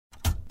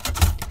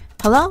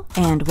Hello,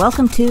 and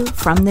welcome to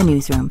From the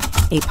Newsroom,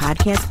 a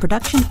podcast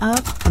production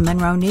of the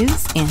Monroe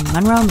News in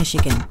Monroe,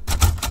 Michigan.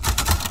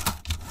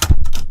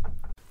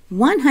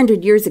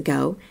 100 Years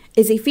Ago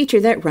is a feature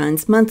that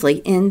runs monthly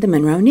in the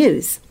Monroe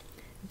News.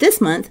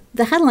 This month,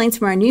 the headlines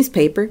from our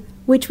newspaper,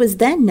 which was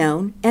then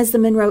known as the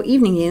Monroe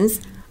Evening News,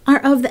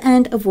 are of the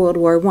end of World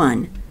War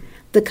I.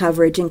 The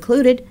coverage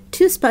included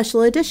two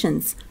special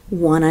editions,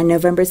 one on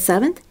November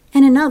 7th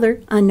and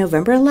another on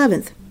November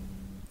 11th.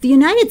 The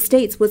United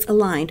States was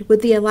aligned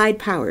with the Allied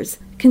powers,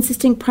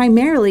 consisting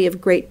primarily of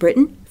Great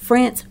Britain,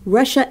 France,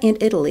 Russia, and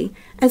Italy,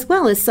 as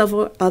well as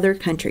several other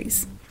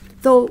countries.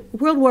 Though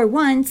World War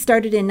I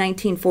started in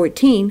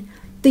 1914,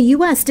 the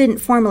U.S. didn't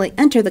formally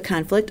enter the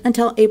conflict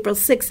until April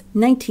 6,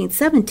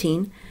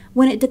 1917,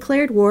 when it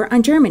declared war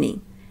on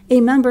Germany,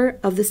 a member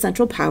of the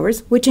Central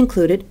Powers, which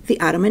included the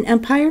Ottoman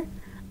Empire,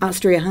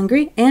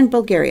 Austria-Hungary, and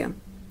Bulgaria.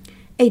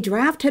 A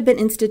draft had been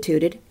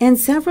instituted, and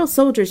several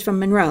soldiers from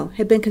Monroe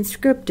had been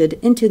conscripted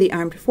into the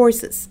armed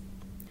forces.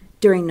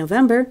 During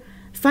November,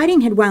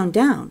 fighting had wound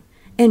down,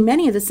 and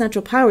many of the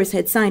Central Powers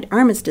had signed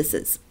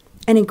armistices,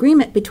 an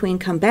agreement between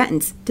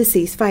combatants to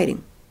cease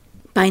fighting.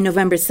 By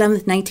November 7,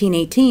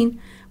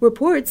 1918,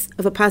 reports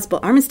of a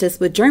possible armistice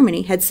with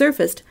Germany had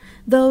surfaced,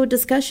 though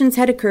discussions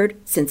had occurred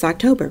since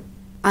October.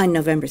 On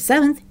November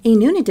 7th, a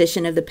noon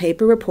edition of the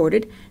paper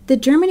reported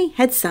that Germany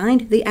had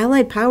signed the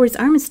Allied powers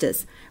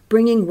armistice,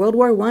 bringing World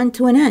War I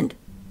to an end.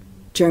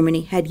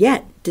 Germany had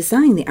yet to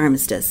sign the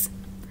armistice.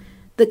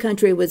 The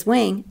country was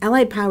weighing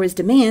Allied powers'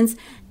 demands,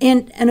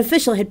 and an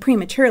official had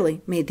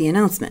prematurely made the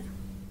announcement.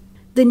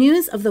 The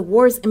news of the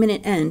war's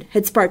imminent end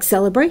had sparked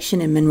celebration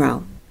in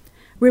Monroe.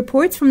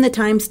 Reports from the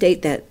Times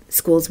state that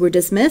schools were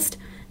dismissed,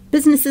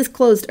 businesses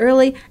closed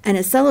early, and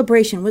a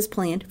celebration was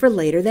planned for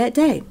later that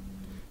day.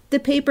 The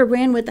paper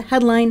ran with the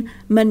headline,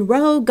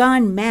 "Monroe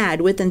Gone Mad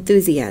with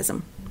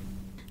Enthusiasm."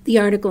 The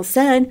article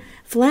said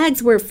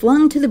flags were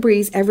flung to the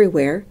breeze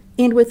everywhere,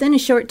 and within a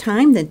short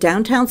time the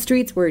downtown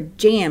streets were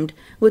jammed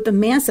with a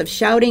mass of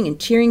shouting and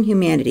cheering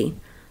humanity.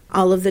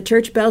 All of the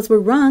church bells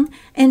were rung,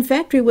 and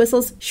factory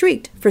whistles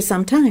shrieked for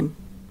some time.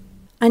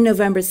 On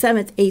November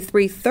 7th, a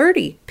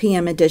 3:30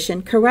 p.m.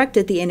 edition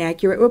corrected the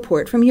inaccurate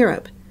report from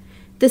Europe.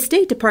 The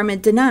State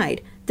Department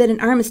denied that an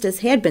armistice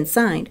had been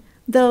signed,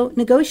 though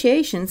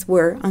negotiations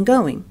were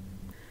ongoing.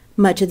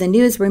 Much of the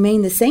news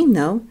remained the same,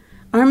 though.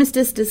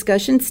 Armistice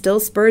discussions still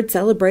spurred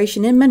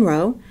celebration in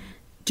Monroe.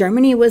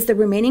 Germany was the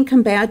remaining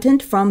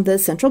combatant from the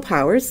Central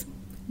Powers.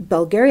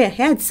 Bulgaria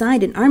had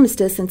signed an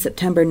armistice in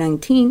September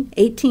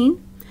 1918.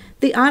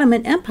 The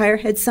Ottoman Empire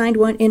had signed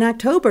one in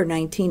October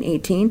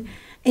 1918,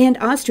 and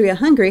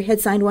Austria-Hungary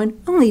had signed one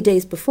only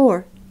days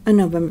before, on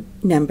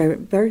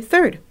November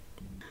 3rd.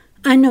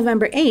 On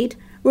November 8,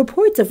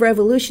 reports of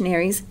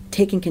revolutionaries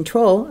taking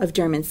control of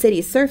German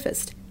cities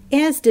surfaced,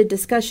 as did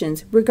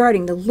discussions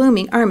regarding the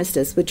looming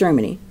armistice with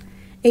Germany.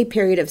 A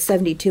period of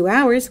 72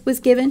 hours was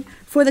given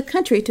for the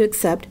country to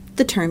accept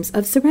the terms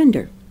of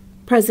surrender.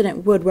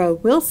 President Woodrow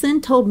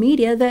Wilson told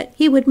media that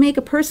he would make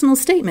a personal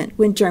statement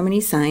when Germany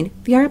signed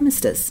the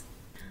armistice.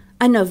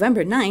 On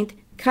November 9th,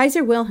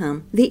 Kaiser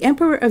Wilhelm, the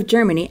Emperor of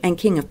Germany and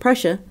King of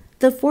Prussia,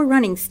 the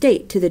forerunning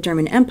state to the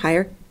German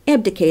Empire,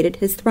 abdicated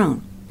his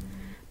throne.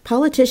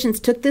 Politicians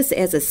took this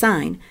as a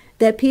sign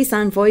that peace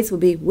envoys would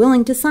be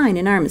willing to sign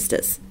an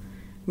armistice.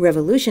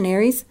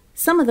 Revolutionaries,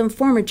 some of them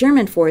former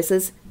German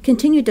forces,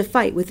 continued to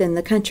fight within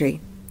the country.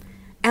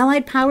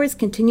 Allied powers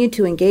continued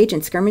to engage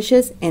in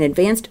skirmishes and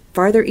advanced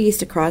farther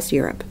east across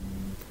Europe.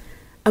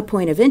 A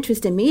point of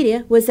interest in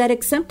media was that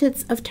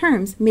acceptance of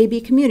terms may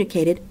be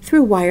communicated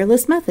through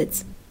wireless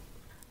methods.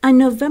 On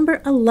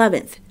November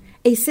 11th,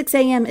 a 6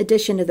 a.m.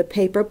 edition of the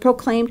paper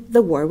proclaimed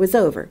the war was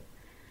over.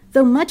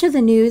 Though much of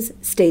the news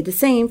stayed the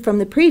same from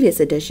the previous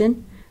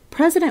edition,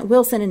 President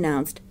Wilson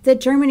announced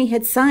that Germany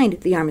had signed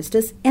the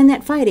armistice and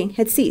that fighting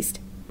had ceased.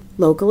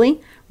 Locally,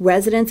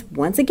 residents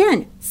once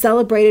again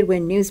celebrated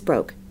when news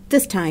broke,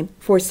 this time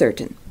for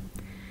certain.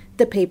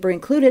 The paper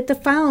included the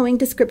following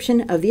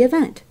description of the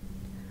event.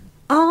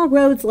 All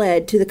roads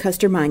led to the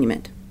Custer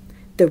Monument.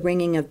 The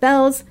ringing of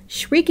bells,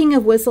 shrieking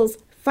of whistles,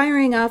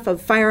 firing off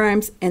of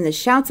firearms, and the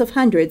shouts of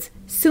hundreds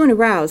soon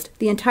aroused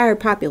the entire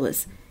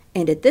populace,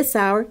 and at this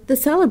hour the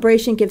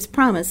celebration gives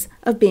promise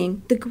of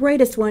being the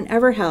greatest one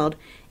ever held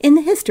in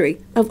the history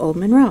of Old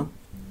Monroe.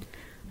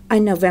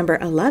 On November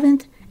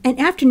 11th, an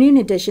afternoon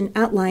edition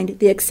outlined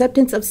the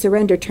acceptance of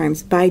surrender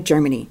terms by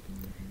Germany.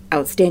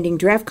 Outstanding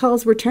draft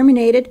calls were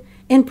terminated,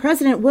 and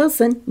President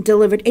Wilson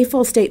delivered a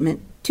full statement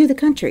to the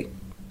country.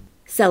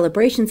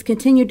 Celebrations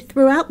continued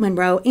throughout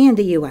Monroe and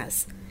the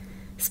U.S.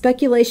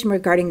 Speculation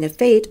regarding the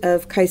fate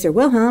of Kaiser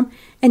Wilhelm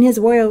and his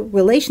royal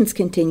relations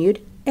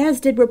continued, as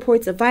did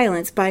reports of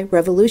violence by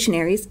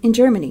revolutionaries in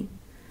Germany.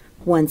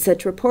 One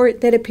such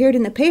report that appeared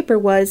in the paper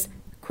was,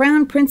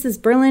 "Crown Prince's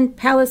Berlin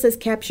Palace is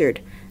captured.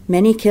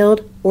 Many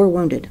killed or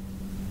wounded."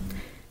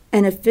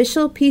 An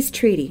official peace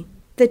treaty,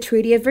 the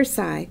Treaty of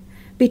Versailles,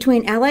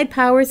 between Allied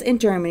powers and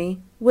Germany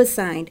was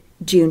signed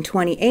June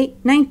 28,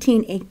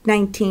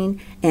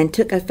 1919, and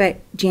took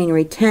effect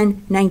January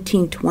 10,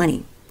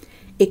 1920.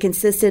 It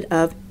consisted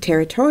of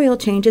territorial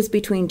changes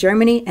between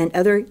Germany and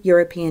other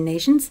European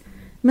nations,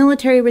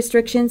 military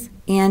restrictions,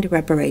 and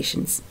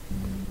reparations.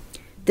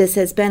 This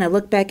has been a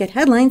look back at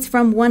headlines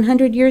from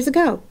 100 years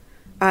ago.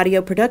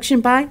 Audio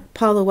production by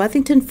Paula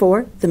Wethington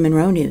for the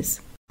Monroe News.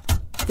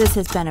 This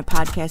has been a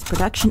podcast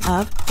production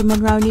of the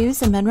Monroe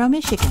News of Monroe,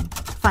 Michigan.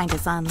 Find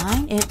us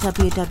online at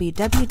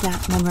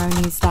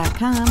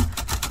www.monroenews.com,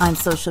 on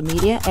social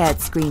media at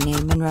screen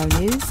name Monroe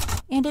News,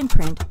 and in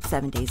print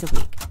 7 days a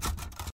week.